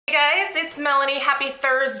guys, it's Melanie. Happy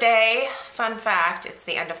Thursday. Fun fact, it's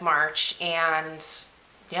the end of March and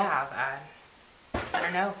yeah, I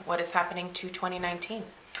don't know what is happening to 2019.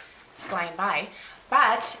 It's flying by,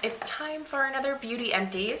 but it's time for another beauty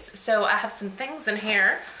empties. So I have some things in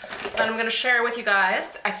here that I'm gonna share with you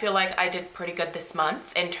guys. I feel like I did pretty good this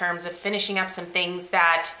month in terms of finishing up some things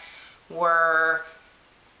that were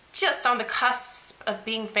just on the cusp of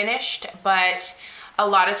being finished, but a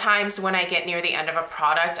lot of times when I get near the end of a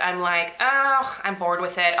product, I'm like, oh, I'm bored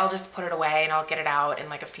with it. I'll just put it away and I'll get it out in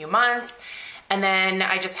like a few months. And then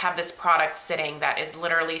I just have this product sitting that is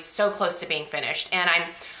literally so close to being finished. And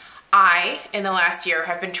I, in the last year,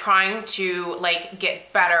 have been trying to like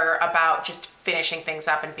get better about just finishing things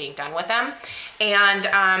up and being done with them. And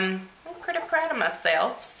I'm pretty proud of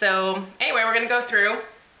myself. So anyway, we're gonna go through.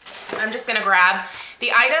 I'm just gonna grab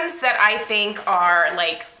the items that I think are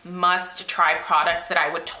like must try products that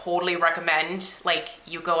I would totally recommend, like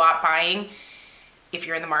you go out buying if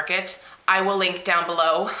you're in the market. I will link down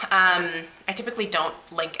below. I typically don't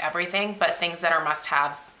link everything, but things that are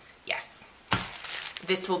must-haves, yes.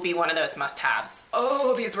 This will be one of those must-haves.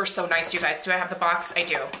 Oh, these were so nice, you guys. Do I have the box? I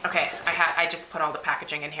do. Okay, I just put all the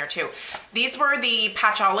packaging in here too. These were the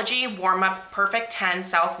Patchology Warm Up Perfect 10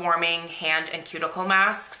 Self-Warming Hand and Cuticle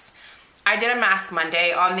Masks. I did a Mask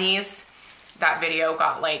Monday on these. That video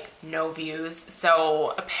got like no views,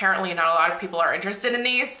 so apparently not a lot of people are interested in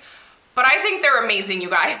these, but I think they're amazing,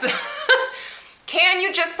 you guys. Can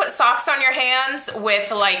you just put socks on your hands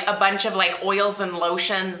with like a bunch of like oils and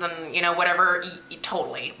lotions and you know whatever?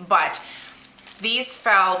 Totally. But these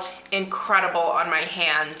felt incredible on my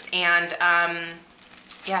hands, and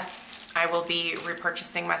yes, I will be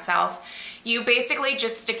repurchasing myself. You basically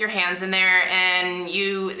just stick your hands in there and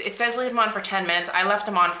it says leave them on for 10 minutes. I left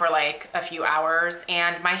them on for like a few hours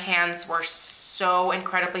and my hands were so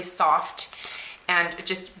incredibly soft and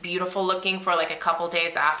just beautiful looking for like a couple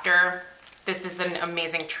days after. This is an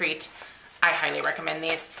amazing treat. I highly recommend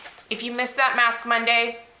these. If you missed that Mask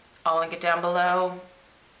Monday, I'll link it down below.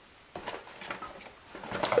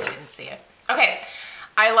 You didn't see it. Okay.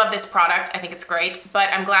 I love this product. I think it's great, but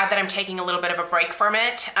I'm glad that I'm taking a little bit of a break from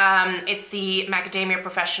it. It's the Macadamia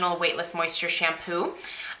Professional Weightless Moisture Shampoo.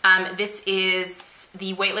 This is,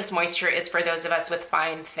 the Weightless Moisture is for those of us with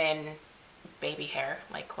fine, thin baby hair,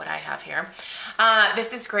 like what I have here.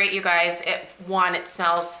 This is great, you guys. It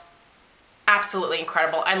smells absolutely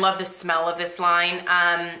incredible. I love the smell of this line.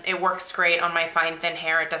 It works great on my fine, thin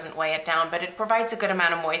hair. It doesn't weigh it down, but it provides a good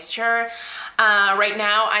amount of moisture. Right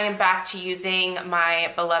now, I am back to using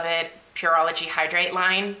my beloved Pureology Hydrate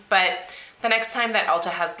line, but the next time that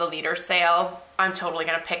Ulta has the liter sale, I'm totally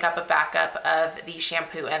gonna pick up a backup of the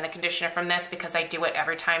shampoo and the conditioner from this because I do it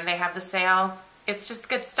every time they have the sale. It's just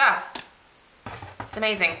good stuff. It's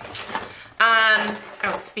amazing. Oh,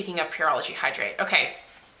 speaking of Pureology Hydrate, okay.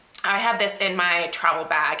 I had this in my travel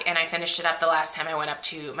bag and I finished it up the last time I went up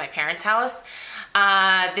to my parents' house.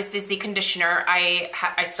 This is the conditioner.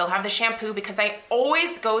 I still have the shampoo because I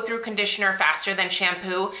always go through conditioner faster than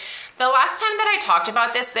shampoo. The last time that I talked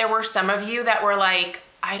about this, there were some of you that were like,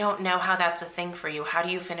 I don't know how that's a thing for you. How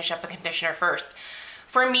do you finish up a conditioner first?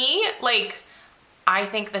 For me, like, I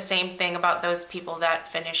think the same thing about those people that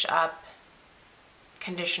finish up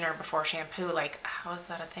conditioner before shampoo. Like, how is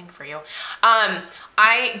that a thing for you?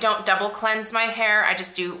 I don't double cleanse my hair. I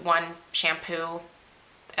just do one shampoo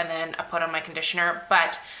and then I put on my conditioner,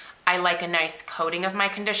 but I like a nice coating of my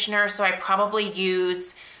conditioner, so I probably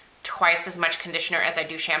use twice as much conditioner as I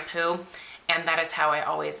do shampoo, and that is how I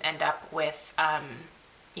always end up with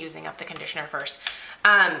using up the conditioner first.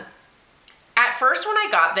 At first when I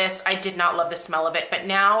got this, I did not love the smell of it, but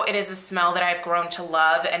now it is a smell that I've grown to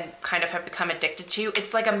love and kind of have become addicted to.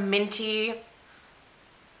 It's like a minty,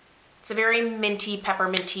 it's a very minty,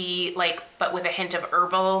 pepperminty, like, but with a hint of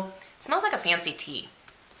herbal. It smells like a fancy tea.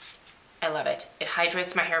 I love it. It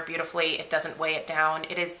hydrates my hair beautifully. It doesn't weigh it down.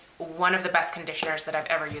 It is one of the best conditioners that I've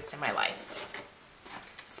ever used in my life.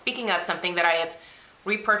 Speaking of something that I have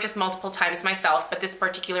repurchased multiple times myself, but this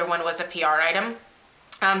particular one was a PR item.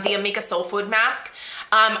 The Amika Soul Food Mask.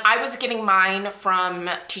 I was getting mine from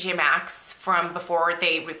TJ Maxx from before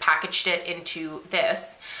they repackaged it into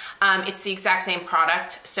this. It's the exact same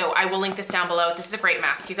product, so I will link this down below. This is a great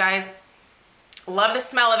mask, you guys. Love the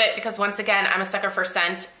smell of it because once again, I'm a sucker for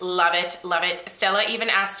scent. Love it, love it. Stella even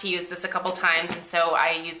asked to use this a couple times, and so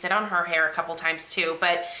I used it on her hair a couple times too,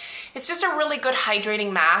 but it's just a really good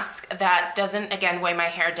hydrating mask that doesn't, again, weigh my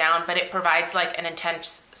hair down, but it provides like an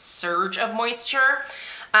intense surge of moisture.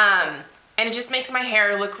 And it just makes my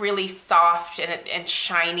hair look really soft and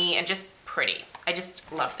shiny and just pretty. I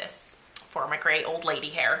just love this for my gray old lady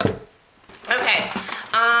hair. Okay,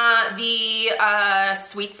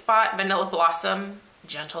 Sweet Spot Vanilla Blossom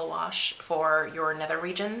Gentle Wash for your nether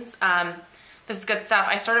regions. This is good stuff.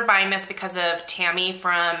 I started buying this because of Tammy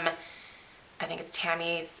from, I think it's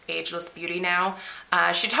Tammy's Ageless Beauty now.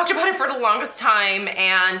 She talked about it for the longest time,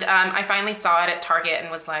 and I finally saw it at Target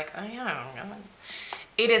and was like, oh yeah,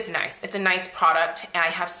 it is nice. It's a nice product. I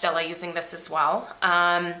have Stella using this as well.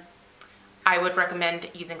 I would recommend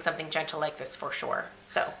using something gentle like this for sure.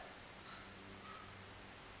 So,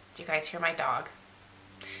 do you guys hear my dog?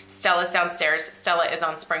 Stella's downstairs. Stella is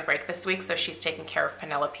on spring break this week, so she's taking care of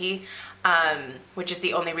Penelope, which is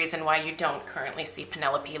the only reason why you don't currently see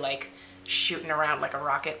Penelope like shooting around like a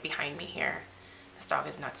rocket behind me here. This dog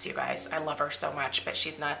is nuts, you guys. I love her so much, but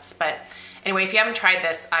she's nuts. But anyway, if you haven't tried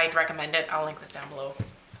this, I'd recommend it. I'll link this down below.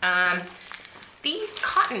 These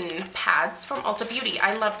cotton pads from Ulta Beauty,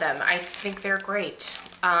 I love them. I think they're great.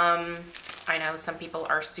 I know some people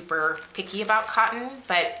are super picky about cotton,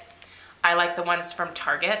 but I like the ones from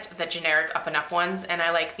Target, the generic up and up ones, and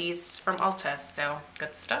I like these from Ulta, so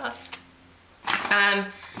good stuff. Some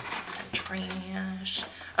trash.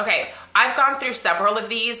 Okay, I've gone through several of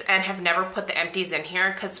these and have never put the empties in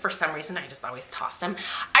here because for some reason I just always tossed them.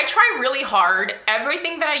 I try really hard.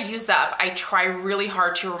 Everything that I use up, I try really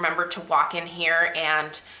hard to remember to walk in here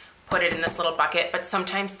and put it in this little bucket, but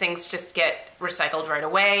sometimes things just get recycled right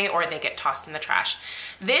away or they get tossed in the trash.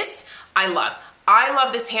 This, I love. I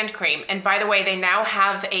love this hand cream, and by the way, they now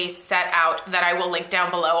have a set out that I will link down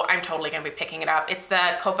below. I'm totally gonna be picking it up. It's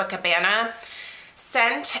the Copacabana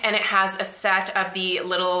scent, and it has a set of the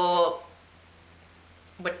little,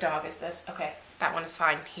 what dog is this? Okay, that one is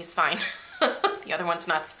fine, he's fine. The other one's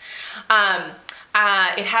nuts.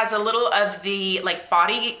 It has a little of the like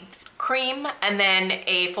body cream and then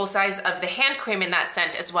a full size of the hand cream in that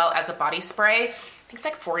scent as well as a body spray. I think it's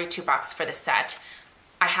like 42 bucks for the set.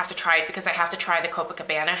 I have to try it because I have to try the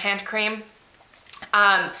Copacabana hand cream.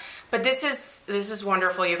 But this is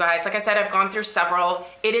wonderful, you guys. Like I said, I've gone through several.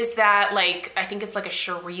 It is that like, I think it's like a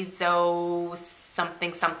chorizo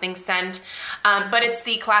something scent. But it's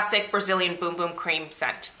the classic Brazilian Boom Boom Cream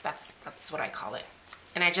scent. That's what I call it.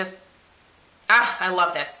 And I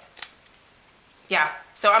love this. Yeah,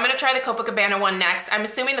 so I'm gonna try the Copacabana one next. I'm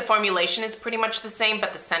assuming the formulation is pretty much the same,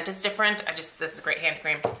 but the scent is different. This is great hand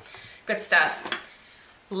cream. Good stuff.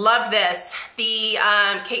 Love this. The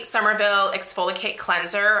Kate Somerville Exfoliate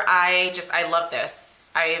Cleanser. I love this.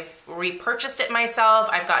 I've repurchased it myself.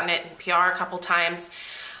 I've gotten it in PR a couple times.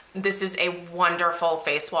 This is a wonderful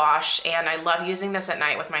face wash, and I love using this at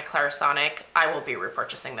night with my Clarisonic. I will be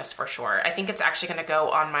repurchasing this for sure. I think it's actually gonna go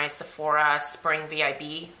on my Sephora Spring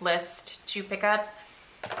VIB list to pick up.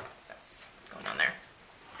 That's going on there.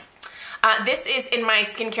 This is in my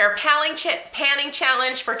skincare panning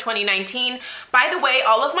challenge for 2019. By the way,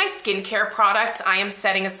 all of my skincare products, I am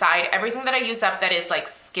setting aside everything that I use up that is like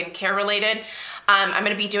skincare related. I'm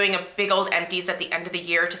gonna be doing a big old empties at the end of the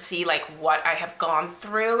year to see like what I have gone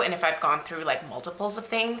through and if I've gone through like multiples of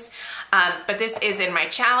things. But this is in my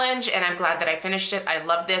challenge and I'm glad that I finished it. I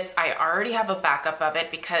love this. I already have a backup of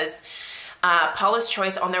it because Paula's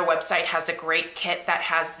Choice on their website has a great kit that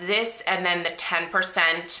has this and then the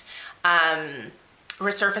 10%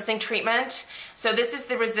 resurfacing treatment. So this is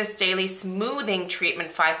the Resist Daily Smoothing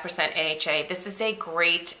Treatment 5% AHA. This is a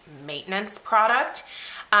great maintenance product.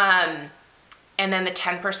 And then the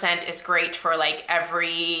 10% is great for like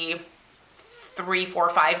every 3, 4,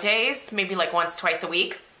 5 days, maybe like once, twice a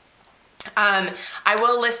week. I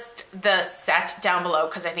will list the set down below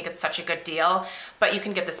because I think it's such a good deal, but you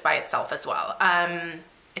can get this by itself as well.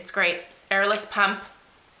 It's great. Airless pump.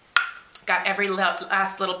 Got every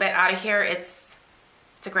last little bit out of here. It's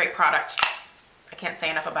a great product. I can't say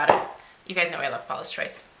enough about it. You guys know I love Paula's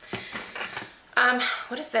Choice.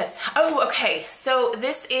 What is this? Oh, okay. So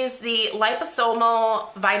this is the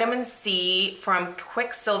liposomal vitamin C from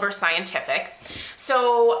Quicksilver Scientific.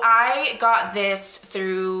 So I got this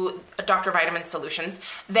through Dr. Vitamin Solutions.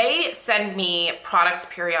 They send me products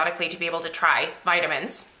periodically to be able to try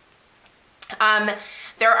vitamins.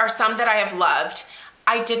 There are some that I have loved.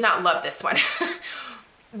 I did not love this one.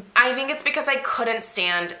 I think it's because I couldn't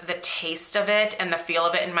stand the taste of it and the feel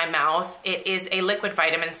of it in my mouth. It is a liquid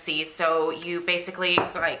vitamin C, so you basically,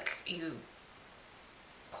 like, you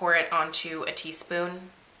pour it onto a teaspoon.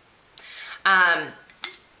 Gosh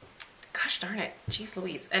darn it, jeez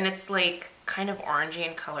Louise. And it's like kind of orangey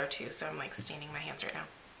in color too, so I'm like staining my hands right now.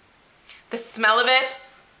 The smell of it,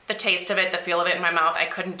 the taste of it, the feel of it in my mouth, I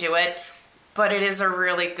couldn't do it. But it is a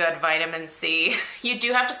really good vitamin C. You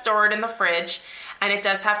do have to store it in the fridge, and it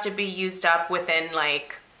does have to be used up within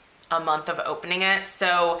like a month of opening it.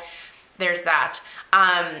 So there's that.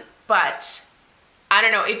 But I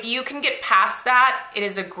don't know, if you can get past that, it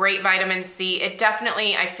is a great vitamin C. It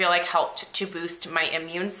definitely, I feel like, helped to boost my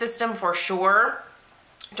immune system for sure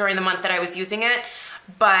during the month that I was using it.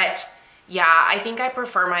 But yeah, I think I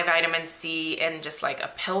prefer my vitamin C in just like a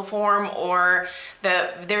pill form, or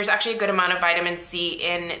there's actually a good amount of vitamin C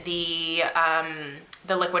in the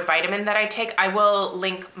liquid vitamin that I take. I will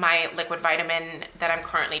link my liquid vitamin that I'm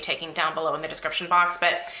currently taking down below in the description box.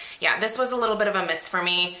 But yeah, this was a little bit of a miss for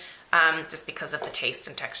me, just because of the taste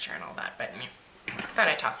and texture and all that. But I thought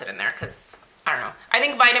I'd toss it in there because I don't know. I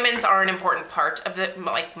think vitamins are an important part of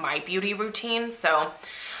my beauty routine. So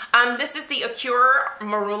this is the Acure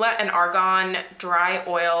Marula and Argan Dry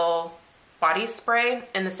Oil Body Spray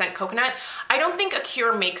in the scent Coconut. I don't think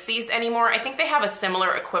Acure makes these anymore. I think they have a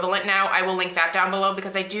similar equivalent now. I will link that down below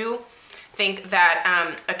because I do think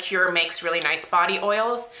that Acure makes really nice body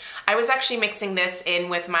oils. I was actually mixing this in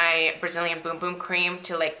with my Brazilian Boom Boom cream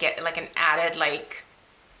to like get like an added like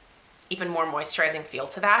even more moisturizing feel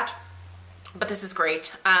to that. But this is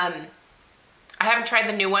great. I haven't tried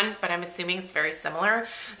the new one, but I'm assuming it's very similar.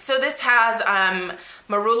 So this has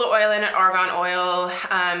marula oil in it, argan oil,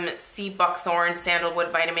 sea buckthorn,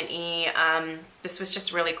 sandalwood, vitamin E. This was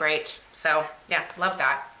just really great. So yeah, love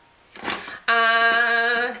that.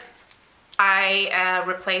 I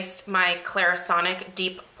replaced my Clarisonic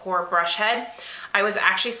Deep Pore Brush Head. I was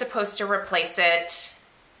actually supposed to replace it,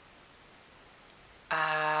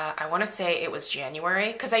 I want to say it was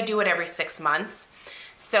January, because I do it every 6 months.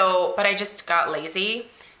 So, but I just got lazy.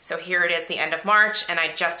 So here it is, the end of March, and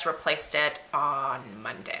I just replaced it on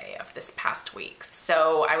Monday of this past week.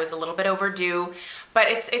 So I was a little bit overdue, but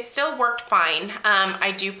it still worked fine.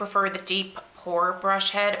 I do prefer the Deep Pore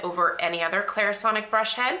Brush Head over any other Clarisonic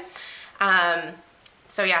brush head.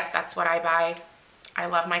 So yeah, that's what I buy. I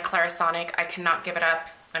love my Clarisonic. I cannot give it up.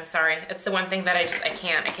 I'm sorry. It's the one thing that I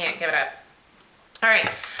can't give it up. All right,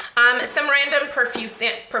 some random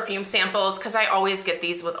perfume samples, because I always get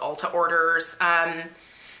these with Ulta orders.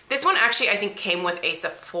 This one actually I think came with a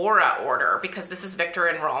Sephora order because this is Viktor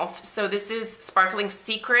and Rolf. So this is Sparkling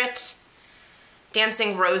Secret,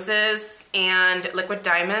 Dancing Roses, and Liquid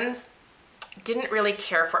Diamonds. Didn't really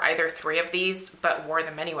care for either 3 of these, but wore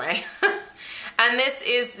them anyway. And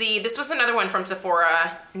this was another one from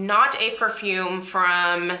Sephora, not a perfume,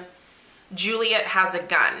 from Juliet Has a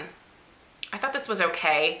Gun. I thought this was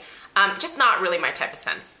okay. Just not really my type of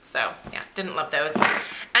scents. So yeah, didn't love those.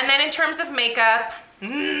 And then in terms of makeup,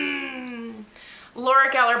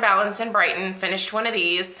 Laura Geller Balance and Brighten, finished one of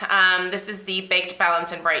these. This is the Baked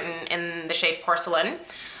Balance and Brighten in the shade Porcelain.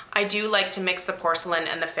 I do like to mix the porcelain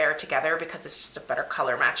and the fair together because it's just a better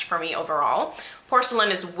color match for me overall.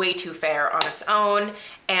 Porcelain is way too fair on its own,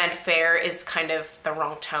 and fair is kind of the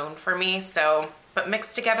wrong tone for me. So, but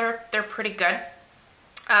mixed together, they're pretty good.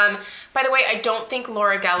 By the way, I don't think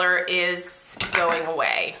Laura Geller is going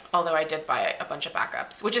away, although I did buy a bunch of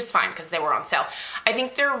backups, which is fine because they were on sale. I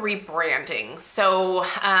think they're rebranding. So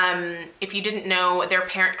if you didn't know, their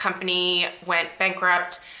parent company went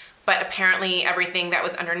bankrupt, but apparently everything that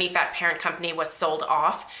was underneath that parent company was sold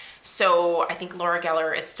off. So I think Laura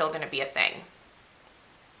Geller is still going to be a thing.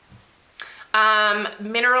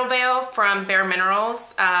 Mineral Veil from Bare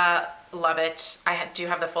Minerals. Love it. I do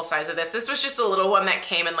have the full size of this. This was just a little one that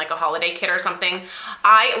came in like a holiday kit or something.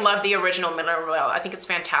 I love the original Mineral Veil. I think it's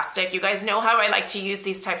fantastic. You guys know how I like to use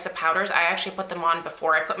these types of powders. I actually put them on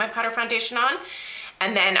before I put my powder foundation on.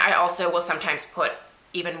 And then I also will sometimes put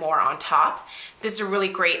even more on top. This is a really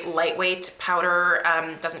great lightweight powder.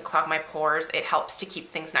 Doesn't clog my pores. It helps to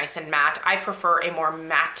keep things nice and matte. I prefer a more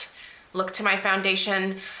matte look to my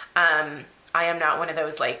foundation. I am not one of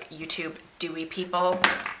those like YouTube dewy people.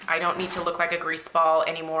 I don't need to look like a grease ball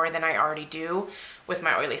any more than I already do with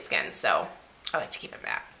my oily skin, so I like to keep it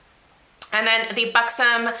matte. And then the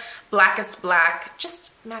Buxom Blackest Black,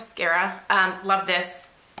 just mascara. Love this.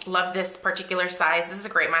 Love this particular size. This is a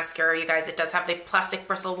great mascara, you guys. It does have the plastic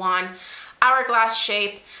bristle wand, hourglass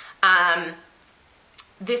shape.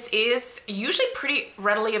 This is usually pretty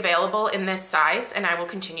readily available in this size, and I will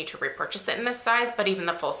continue to repurchase it in this size, but even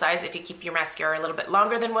the full size, if you keep your mascara a little bit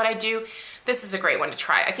longer than what I do, this is a great one to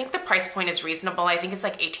try. I think the price point is reasonable. I think it's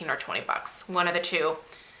like 18 or 20 bucks. One of the two.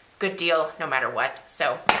 Good deal no matter what.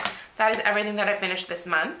 So that is everything that I finished this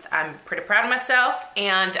month. I'm pretty proud of myself,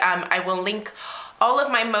 and I will link all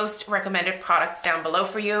of my most recommended products down below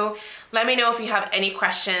for you. Let me know if you have any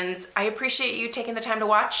questions. I appreciate you taking the time to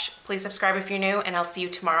watch. Please subscribe if you're new, and I'll see you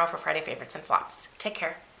tomorrow for Friday Favorites and Flops. Take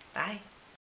care. Bye.